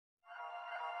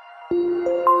In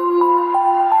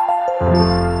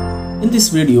this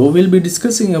video, we'll be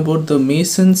discussing about the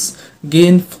Mason's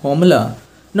gain formula.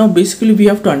 Now, basically, we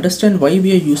have to understand why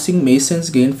we are using Mason's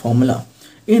gain formula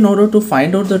in order to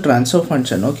find out the transfer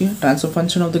function. Okay, transfer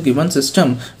function of the given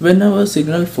system whenever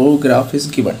signal flow graph is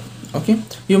given. Okay,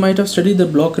 you might have studied the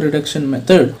block reduction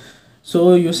method.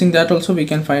 So, using that also we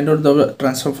can find out the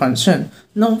transfer function.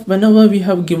 Now, whenever we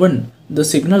have given the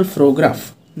signal flow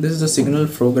graph, this is the signal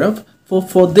flow graph.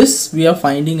 For this, we are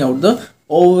finding out the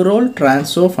overall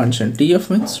transfer function. TF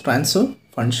means transfer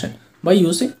function by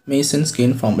using Mason's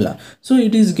gain formula. So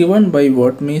it is given by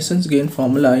what? Mason's gain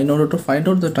formula. In order to find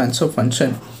out the transfer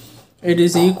function, it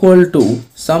is equal to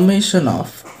summation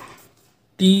of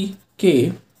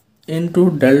Tk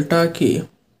into delta k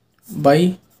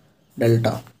by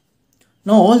delta.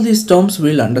 Now all these terms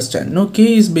we'll understand. Now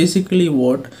k is basically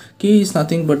what? K is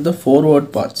nothing but the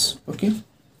forward paths. Okay,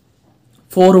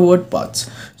 forward paths.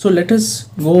 So let us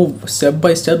go step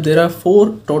by step. There are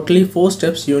totally four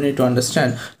steps you need to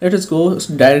understand. Let us go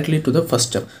directly to the first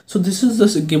step. So this is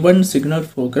the given signal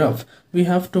flow graph. We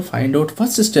have to find out,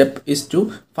 first step is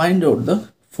to find out the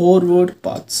forward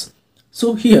paths.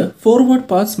 So here forward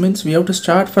paths means we have to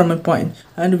start from a point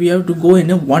and we have to go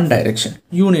in a one direction,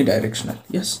 unidirectional.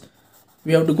 Yes,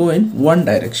 we have to go in one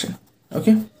direction.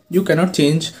 Okay, you cannot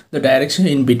change the direction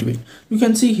in between. You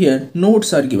can see here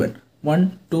nodes are given.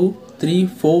 1 2 3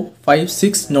 4 5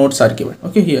 6 nodes are given.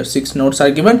 Okay, here 6 nodes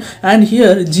are given, and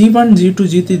here G1 G2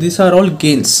 G3, these are all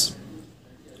gains.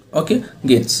 Okay,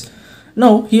 gains.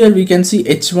 Now here we can see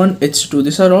H1 H2,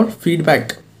 these are all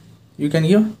feedback. You can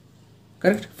hear,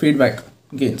 correct, feedback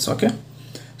gains. Okay,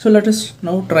 so let us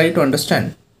now try to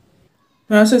understand.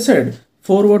 Now as I said,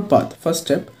 forward path, first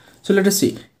step. So let us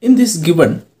see, in this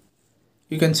given,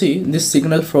 you can see this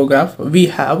signal flow graph, we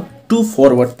have two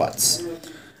forward paths.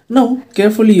 Now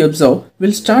carefully observe,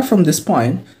 we'll start from this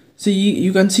point. See,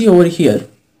 you can see over here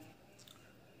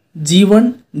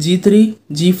G1, G3,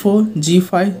 G4,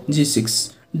 G5,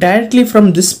 G6, directly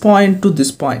from this point to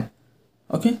this point.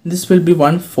 Okay, this will be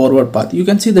one forward path. You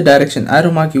can see the direction,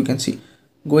 arrow mark, you can see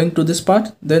going to this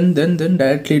part, then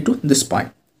directly to this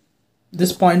point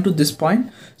to this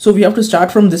point. So we have to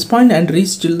start from this point and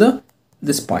reach till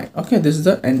this point. Okay, this is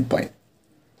the end point.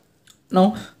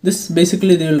 Now this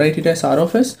basically they will write it as R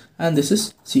of S, and this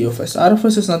is C of S. R of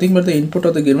S is nothing but the input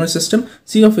of the given system.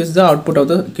 C of S is the output of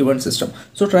the given system.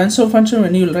 So transfer function,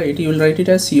 when you will write it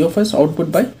as C of S,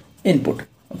 output by input.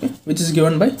 Okay, which is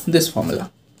given by this formula.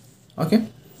 Okay,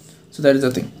 so that is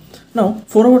the thing. Now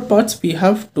forward paths we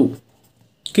have two.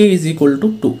 K is equal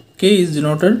to 2. K is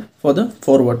denoted for the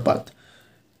forward path.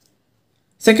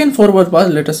 Second forward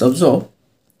path, let us observe.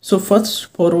 So first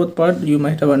forward path you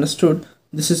might have understood.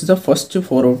 This is the first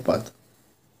forward path.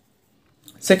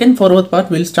 Second forward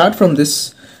path will start from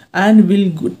this and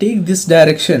will take this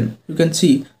direction. You can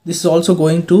see this is also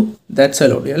going to that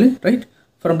side only, right?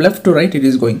 From left to right it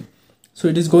is going. So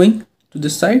it is going to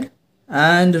this side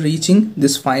and reaching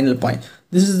this final point.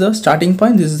 This is the starting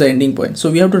point, this is the ending point.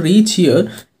 So we have to reach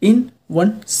here in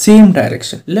one same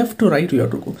direction. Left to right we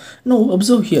have to go. Now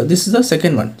observe here, this is the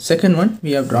second one. Second one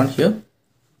we have drawn here.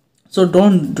 So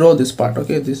don't draw this part.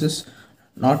 Okay, this is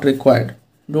not required.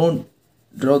 Don't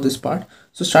draw this part.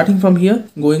 So starting from here,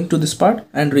 going to this part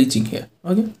and reaching here.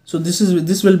 Okay, so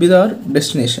this will be our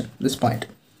destination, this point.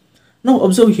 Now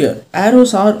observe here,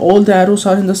 all the arrows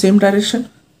are in the same direction.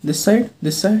 This side,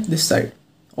 this side, this side.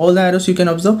 All the arrows you can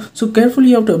observe. So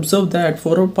carefully you have to observe that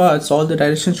forward paths, all the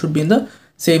directions should be in the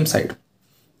same side.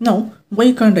 Now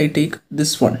why can't I take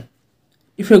this one?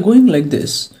 If you're going like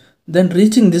this, then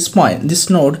reaching this point, this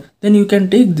node, then you can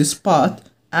take this path,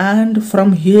 and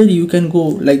from here you can go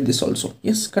like this also.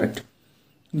 Yes, correct,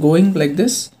 going like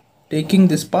this, taking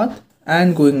this path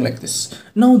and going like this.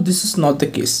 Now this is not the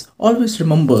case. Always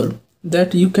remember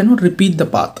that you cannot repeat the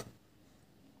path.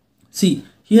 See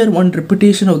here, one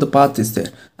repetition of the path is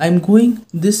there. I am going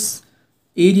this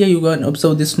area, you can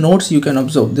observe this nodes, you can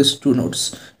observe this two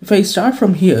nodes. If I start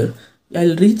from here,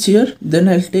 I'll reach here, then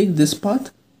I'll take this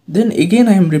path, then again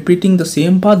I am repeating the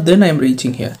same path, then I am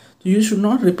reaching here. So you should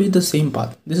not repeat the same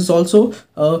path. This is also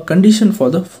a condition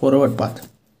for the forward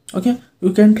path. Okay,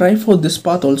 you can try for this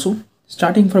path also,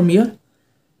 starting from here.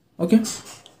 Okay,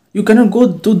 you cannot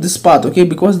go to this path, okay,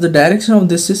 because the direction of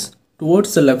this is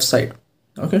towards the left side.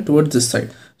 Okay, towards this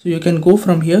side. So you can go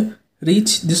from here,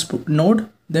 reach this node,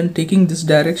 then taking this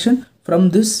direction, from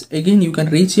this again you can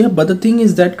reach here. But the thing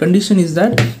is that condition is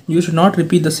that you should not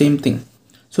repeat the same thing.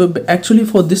 So actually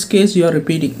for this case you are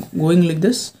repeating, going like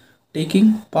this,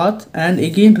 taking path and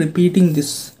again repeating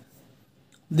this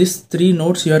three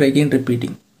nodes you are again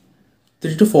repeating.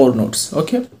 3 to 4 nodes.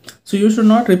 Okay, so you should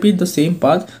not repeat the same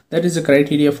path. That is the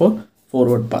criteria for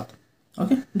forward path.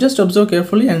 Okay, just observe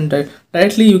carefully and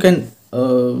directly you can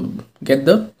get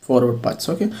the forward paths.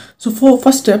 Okay, so for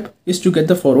first step is to get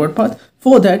the forward path.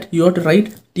 For that you have to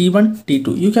write T1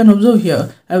 T2. You can observe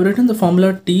here I have written the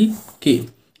formula TK.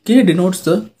 K denotes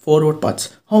the forward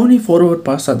paths. How many forward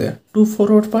paths are there? 2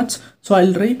 forward paths. So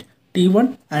I'll write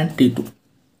T1 and T2.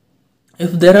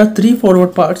 If there are 3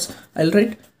 forward paths, I'll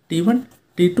write T1,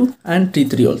 T2 and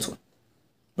T3 also.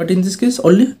 But in this case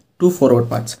only 2 forward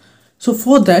paths. So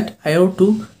for that I have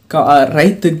to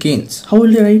write the gains. How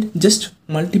will you write? Just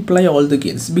multiply all the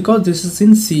gains because this is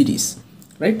in series,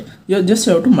 right? You just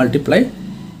have to multiply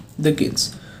the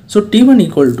gains. So T1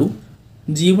 equal to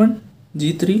G1,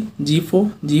 G3,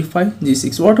 G4, G5,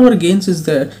 G6. Whatever gains is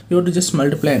there, you have to just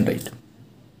multiply and write.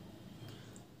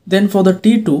 Then for the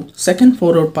T2, second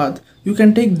forward path, you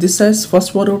can take this as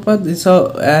first forward path,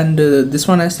 this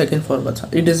one as second forward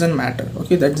path. It doesn't matter.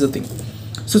 Okay, that's the thing.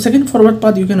 So second forward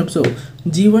path you can observe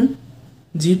G1,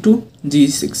 G2,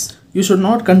 G6. You should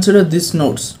not consider these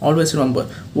nodes. Always remember,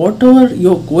 whatever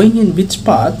you're going in which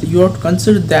path, you have to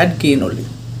consider that gain only.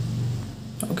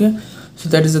 Okay, so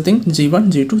that is the thing,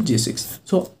 G1, G2, G6.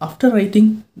 So after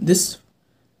writing this,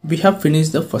 we have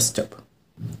finished the first step.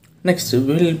 Next, we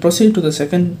will proceed to the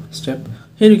second step.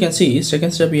 Here you can see,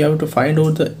 second step, we have to find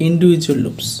out the individual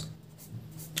loops.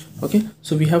 Okay,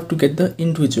 so we have to get the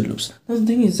individual loops. Now the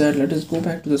thing is that, let us go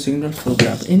back to the signal flow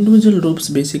graph. Individual loops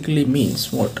basically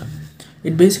means what?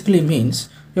 It basically means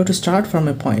you have to start from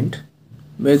a point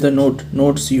where the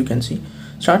nodes you can see,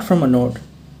 start from a node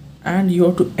and you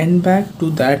have to end back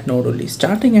to that node only.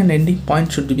 Starting and ending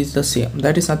point should be the same.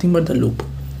 That is nothing but the loop.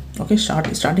 Okay,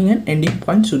 starting and ending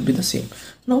point should be the same.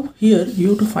 Now here you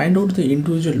have to find out the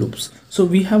individual loops. So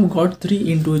we have got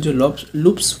 3 individual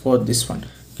loops for this one.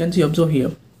 You can see, observe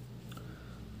here.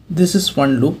 This is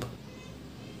one loop.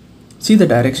 See the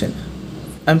direction.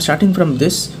 I'm starting from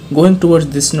this, going towards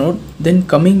this node, then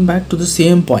coming back to the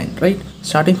same point, right?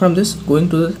 Starting from this, going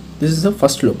to this is the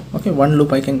first loop. Okay, one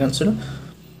loop I can consider.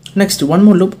 Next, one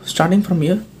more loop, starting from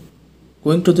here,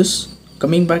 going to this,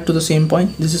 coming back to the same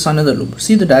point. This is another loop.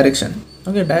 See the direction.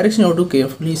 Okay, direction you have to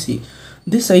carefully see.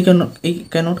 This I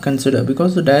cannot consider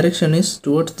because the direction is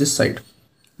towards this side.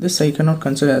 This I cannot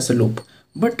consider as a loop.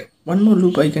 But one more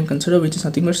loop I can consider, which is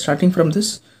nothing but starting from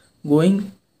this,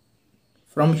 going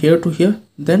from here to here,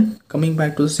 then coming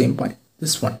back to the same point.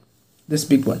 This one, this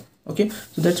big one. Okay,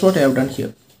 so that's what I have done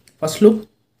here. First loop,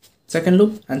 second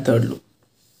loop and third loop.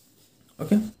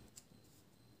 Okay,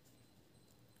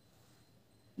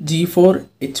 G4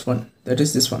 H1, that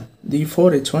is this one.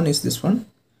 G4 H1 is this one.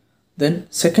 Then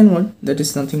second one, that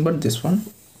is nothing but this one.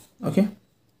 Okay,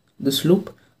 this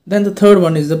loop. Then the third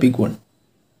one is the big one.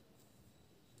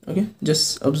 Okay,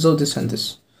 just observe this and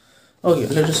this. Okay,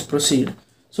 let us proceed.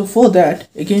 So for that,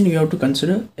 again you have to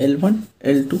consider L1,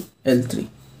 L2, L3.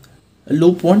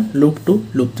 Loop 1, loop 2,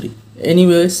 loop 3.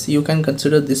 Anyways, you can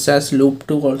consider this as loop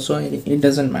 2 also, it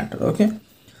doesn't matter. Okay,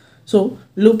 so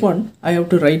loop 1, I have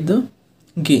to write the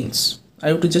gains. I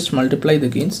have to just multiply the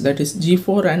gains, that is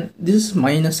G4 and this is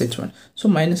minus H1. So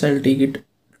minus, I'll take it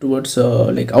towards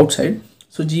like outside.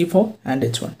 So G4 and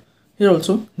H1. Here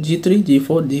also G3,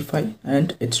 G4, G5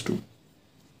 and H2.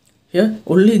 Here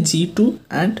only G2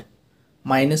 and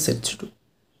minus H2.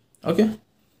 Okay,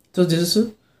 so this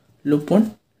is loop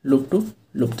 1, loop 2,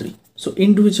 loop 3. So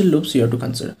individual loops you have to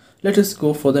consider. Let us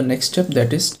go for the next step,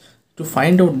 that is to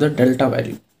find out the delta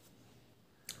value.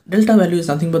 Delta value is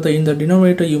nothing but in the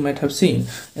denominator you might have seen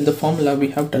in the formula we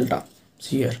have delta.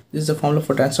 See here, this is the formula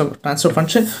for transfer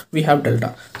function. We have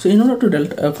delta. So in order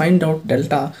to find out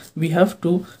delta, we have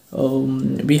to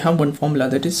we have one formula,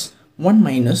 that is 1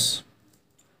 minus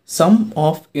sum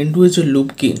of individual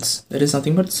loop gains. That is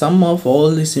nothing but sum of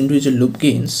all these individual loop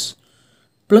gains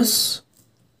plus,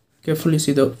 carefully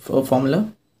see the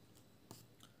formula,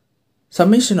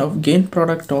 summation of gain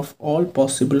product of all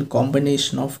possible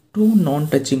combination of 2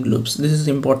 non-touching loops. This is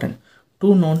important.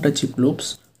 2 non-touching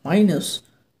loops minus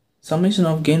summation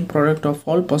of gain product of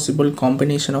all possible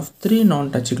combination of 3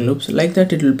 non-touching loops. Like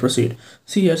that it will proceed.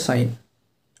 See here, sign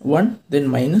 1, then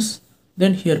minus,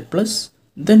 then here plus,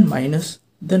 then minus,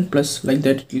 then plus, like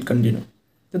that it will continue.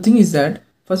 The thing is that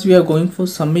first we are going for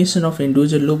summation of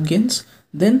individual loop gains,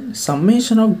 then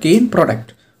summation of gain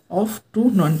product of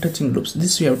 2 non-touching loops.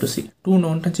 This we have to see. 2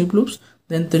 non-touching loops,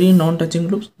 then 3 non-touching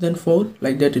loops, then 4,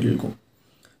 like that it will go.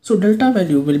 So delta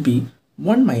value will be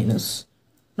 1 minus,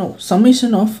 now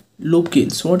summation of loop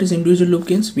gains. What is individual loop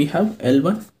gains? We have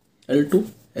L1, L2,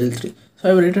 L3. So I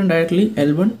have written directly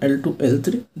L1, L2,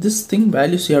 L3. This thing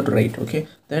values you have to write. Okay,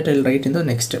 that I'll write in the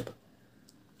next step.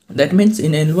 That means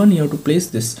in L1 you have to place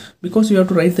this, because you have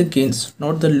to write the gains,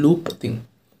 not the loop thing.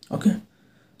 Okay,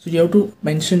 so you have to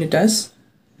mention it as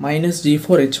minus G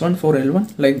for H1 for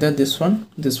L1, like that. This one,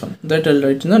 that I'll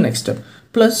write in the next step,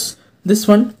 plus this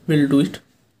one will do it.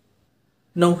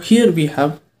 Now here we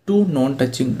have two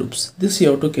non-touching loops. This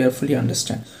you have to carefully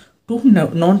understand. Two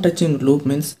non-touching loop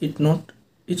means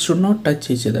it should not touch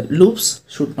each other. Loops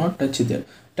should not touch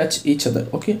each other.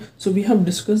 Okay, so we have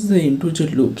discussed the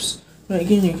individual loops. Now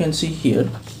again you can see here,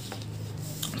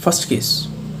 first case,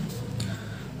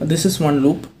 this is one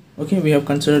loop. Okay, we have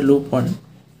considered loop 1,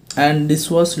 and this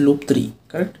was loop 3,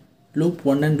 correct? Loop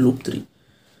 1 and loop 3.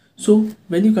 So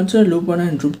when you consider loop 1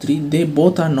 and loop 3, they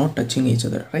both are not touching each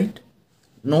other, right?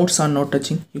 Nodes are not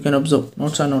touching. You can observe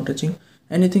nodes are not touching.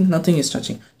 Anything, nothing is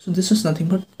touching. So this is nothing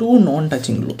but two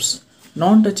non-touching loops.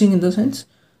 Non-touching in the sense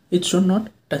it should not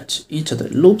touch each other.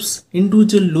 Loops,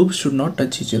 individual loops should not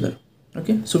touch each other.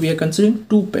 Okay, so we are considering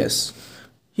two pairs.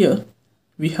 Here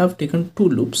we have taken two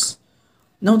loops.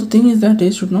 Now the thing is that they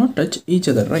should not touch each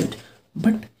other, right?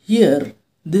 But here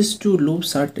these two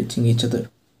loops are touching each other.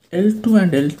 L2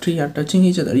 and L3 are touching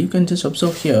each other. You can just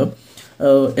observe here.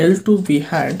 L2 we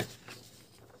had,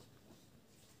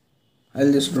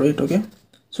 I'll just draw it. Okay,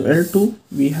 so L2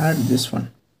 we had this one.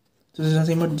 So this is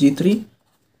nothing but G3,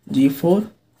 G4,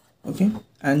 okay,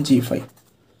 and G5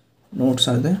 nodes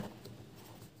are there.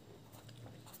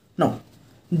 Now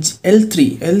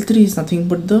L3 is nothing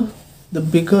but the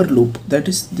bigger loop, that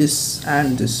is this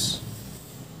and this.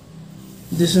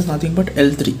 This is nothing but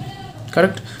L3,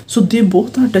 correct? So they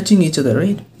both are touching each other,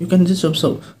 right? You can just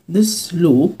observe this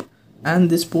loop and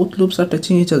this both loops are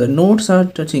touching each other. Nodes are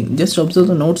touching. Just observe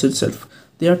the nodes itself.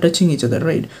 They are touching each other,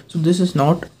 right? So this is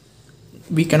not,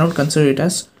 we cannot consider it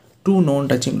as two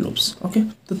non-touching loops. Okay,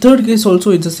 the third case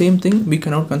also is the same thing. We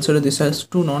cannot consider this as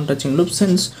two non-touching loops,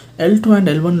 since L2 and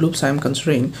L1 loops I am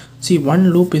considering. See, one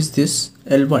loop is this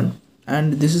L1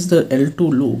 and this is the L2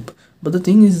 loop, but the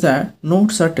thing is that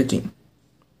nodes are touching.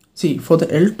 See, for the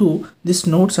L2 these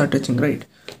nodes are touching, right?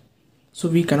 So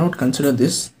we cannot consider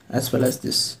this as well as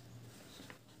this.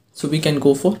 So we can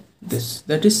go for this,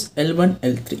 that is L1,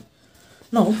 L3.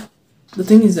 Now the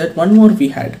thing is that one more we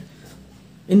had.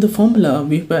 In the formula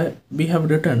we have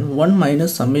written 1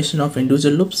 minus summation of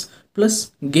individual loops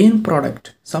plus gain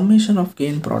product, summation of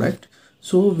gain product.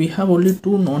 So we have only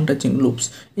two non-touching loops.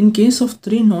 In case of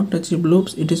three non-touching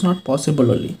loops, it is not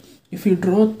possible only. If you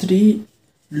draw three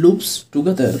loops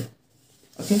together,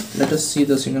 okay, let us see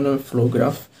the signal flow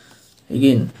graph.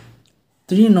 Again,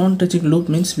 three non-touching loop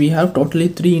means we have totally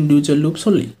three individual loops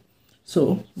only.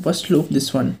 So first loop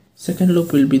this one, second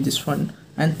loop will be this one,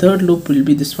 and third loop will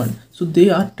be this one. So they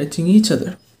are touching each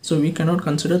other. So we cannot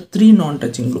consider three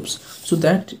non-touching loops. So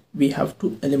that we have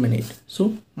to eliminate.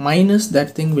 So minus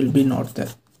that thing will be not there.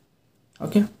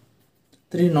 Okay,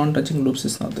 three non-touching loops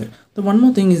is not there. The one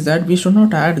more thing is that we should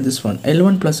not add this one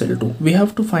L1 plus L2. We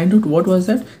have to find out what was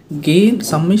that gain,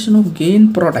 summation of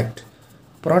gain product.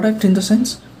 Product in the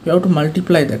sense we have to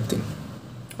multiply that thing.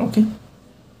 Okay,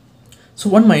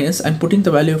 so 1 minus, I'm putting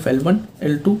the value of L1,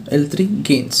 L2, L3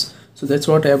 gains. So that's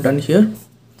what I have done here,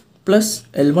 plus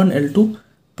L1, L2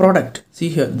 product. See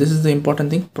here, this is the important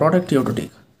thing, product you have to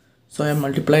take. So I have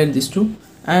multiplied these two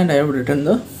and I have written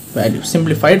the value,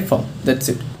 simplified form. That's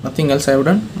it, nothing else I have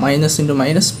done. Minus into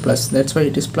minus plus, that's why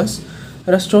it is plus.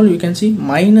 Rest all you can see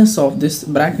minus of this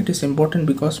bracket is important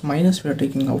because minus we are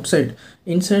taking outside.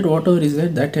 Inside whatever is there,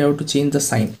 that I have to change the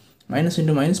sign. Minus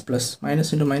into minus plus,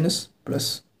 minus into minus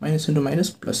plus, minus into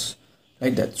minus plus,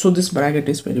 like that. So this bracket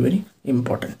is very, very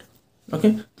important.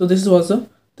 Okay, so this was the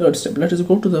third step. Let us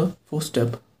go to the fourth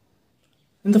step.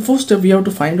 In the fourth step, we have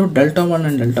to find out delta 1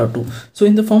 and delta 2. So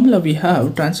in the formula, we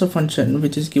have transfer function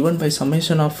which is given by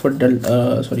summation of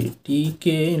tk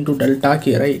into delta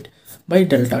k, right? By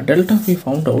delta we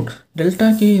found out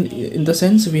delta k in the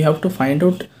sense we have to find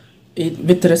out it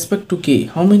with respect to k.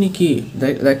 How many k?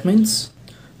 That means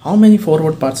how many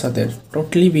forward paths are there?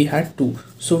 Totally we had 2.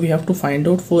 So we have to find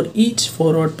out for each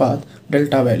forward path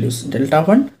delta values. Delta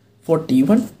 1 for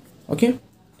T1, okay,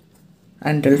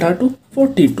 and delta 2 for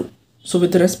T2. So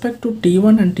with respect to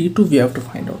T1 and T2 we have to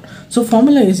find out. So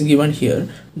formula is given here.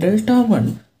 Delta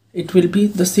 1, it will be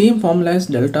the same formula as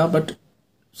delta, but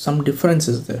some difference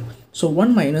is there. So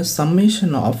 1 minus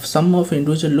summation of sum of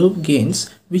individual loop gains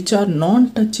which are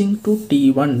non-touching to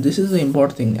T1. This is the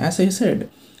important thing. As I said,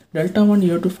 delta 1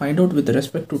 you have to find out with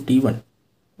respect to T1,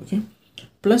 okay,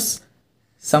 plus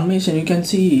summation. You can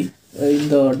see in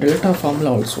the delta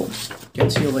formula also, you can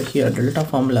see over here delta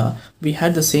formula we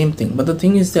had the same thing, but the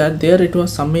thing is that there it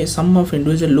was sum of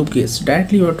individual loop gains.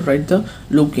 Directly you have to write the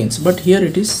loop gains, but here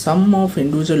it is sum of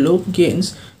individual loop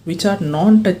gains which are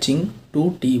non-touching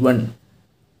to T1.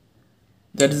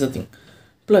 That is the thing.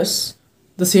 Plus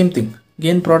the same thing,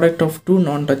 gain product of two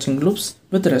non-touching loops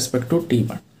with respect to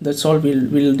T1. That's all.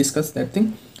 We'll discuss that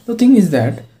thing. The thing is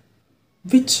that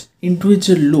which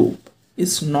individual loop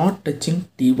is not touching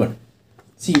T1.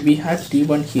 See, we had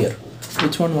T1 here.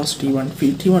 Which one was T1?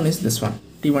 T1 is this one,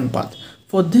 T1 path.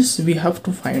 For this we have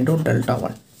to find out delta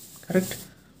 1, correct?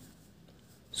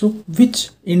 So which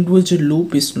individual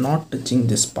loop is not touching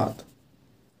this path?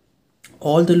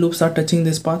 All the loops are touching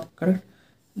this path, correct?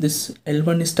 This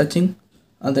L1 is touching,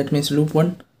 that means loop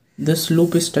 1. This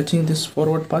loop is touching this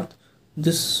forward path.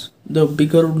 The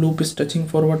bigger loop is touching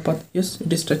forward path. Yes,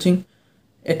 it is touching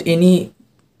at any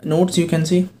nodes, you can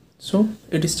see. So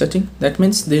it is touching. That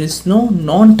means there is no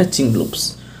non-touching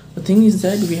loops. The thing is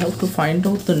that we have to find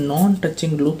out the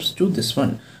non-touching loops to this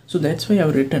one. So that's why I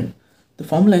have written the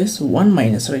formula is 1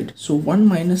 minus, right? So 1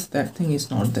 minus that thing is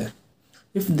not there.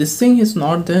 If this thing is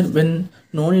not there, then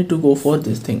no need to go for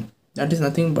this thing. That is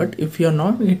nothing but if you are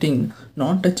not getting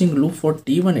non-touching loop for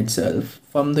T1 itself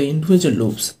from the individual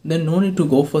loops, then no need to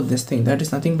go for this thing. That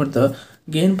is nothing but the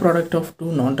gain product of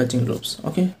two non-touching loops.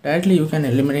 Okay, directly you can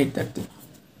eliminate that thing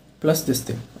plus this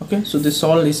thing. Okay, so this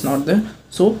all is not there.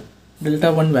 So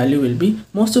delta 1 value will be,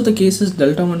 most of the cases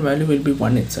delta 1 value will be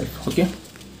 1 itself. Okay,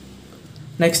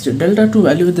 next delta 2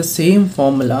 value with the same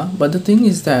formula, but the thing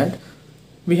is that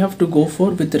we have to go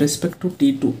for with respect to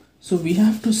T2. So we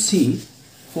have to see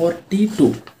for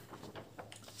T2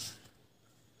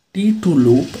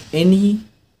 loop, any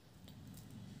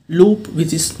loop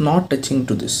which is not touching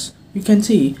to this. You can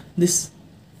see this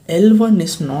L1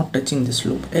 is not touching this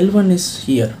loop. L1 is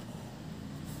here.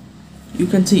 You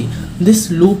can see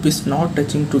this loop is not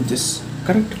touching to this,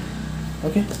 correct?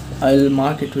 Okay, I'll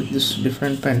mark it with this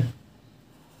different pen.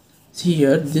 See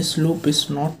here, this loop is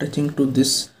not touching to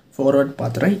this forward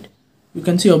path, right? You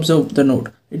can see, observe the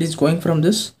node. It is going from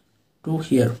this to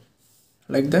here,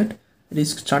 like that. It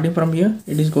is starting from here,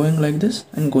 it is going like this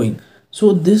and going.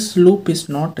 So this loop is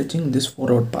not touching this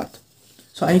forward path.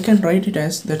 So I can write it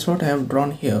as, that's what I have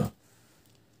drawn here.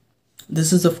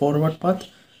 This is the forward path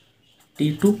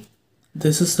T2.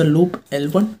 This is the loop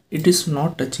L1. It is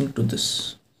not touching to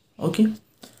this. Okay,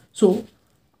 so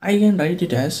I can write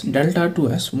it as delta 2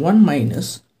 as 1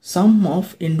 minus sum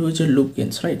of individual loop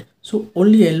gains, right? So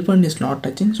only L1 is not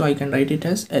touching, so I can write it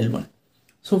as L1.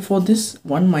 So for this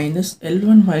 1 minus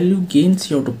L1 value gains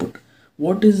you have to put.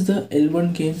 What is the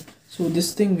L1 gain? So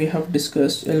this thing we have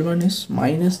discussed, L1 is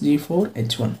minus G4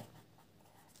 H1.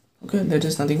 Okay, that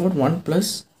is nothing but 1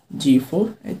 plus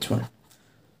G4 H1.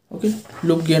 Okay,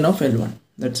 loop gain of L1,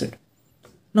 that's it.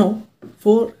 Now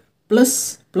for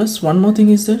plus one more thing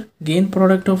is there, gain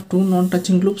product of two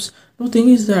non-touching loops. The thing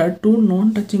is that two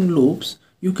non-touching loops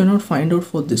you cannot find out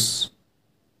for this.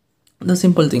 The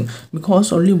simple thing,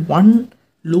 because only one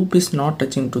loop is not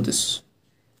touching to this,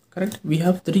 correct? We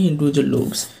have three individual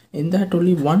loops, in that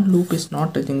only one loop is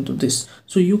not touching to this.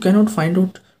 So you cannot find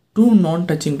out two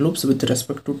non-touching loops with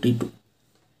respect to T2.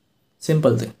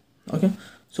 Simple thing. Okay,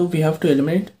 so we have to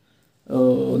eliminate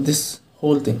this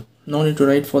whole thing. No need to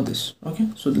write for this. Okay,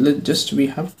 so let's just, we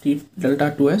have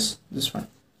delta 2 as this one.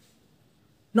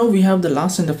 Now we have the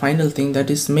last and the final thing, that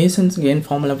is Mason's gain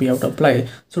formula we have to apply.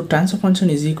 So transfer function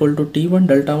is equal to T1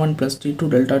 delta 1 plus T2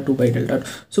 delta 2 by delta 2.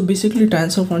 So basically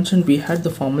transfer function, we had the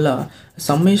formula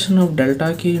summation of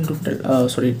delta k into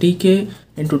tk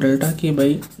into delta k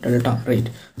by delta, right?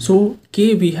 So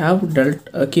k, we have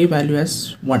delta k value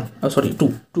as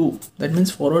 2. That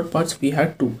means forward parts we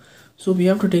had 2. So we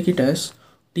have to take it as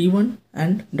T1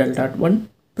 and delta 1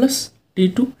 plus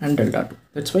T2 and delta 2.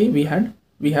 That's why we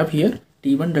have here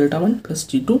T1 delta 1 plus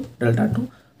T2 delta 2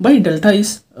 by delta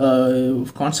is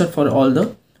constant for all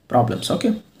the problems.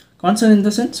 Okay, constant in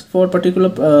the sense for particular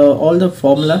all the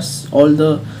formulas, all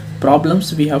the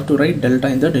problems, we have to write delta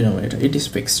in the denominator. It is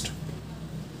fixed.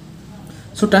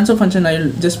 So transfer function, I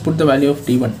will just put the value of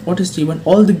T1. What is T1?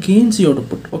 All the gains you have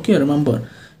to put. Okay, remember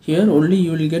here only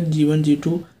you will get G1,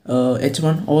 G2,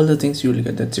 H1, all the things you will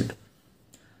get. That's it.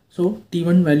 So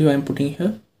T1 value I am putting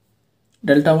here.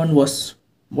 Delta 1 was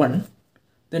 1.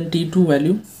 Then T2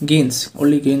 value, gains,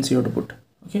 only gains you have to put.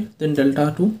 Okay, then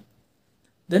delta 2.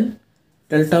 Then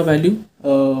delta value,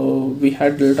 we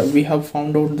have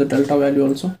found out the delta value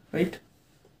also, right?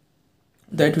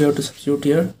 That we have to substitute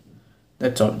here.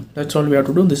 That's all we have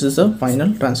to do. This is the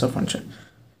final transfer function.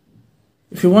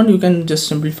 If you want, you can just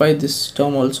simplify this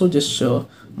term also, just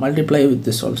multiply with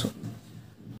this also.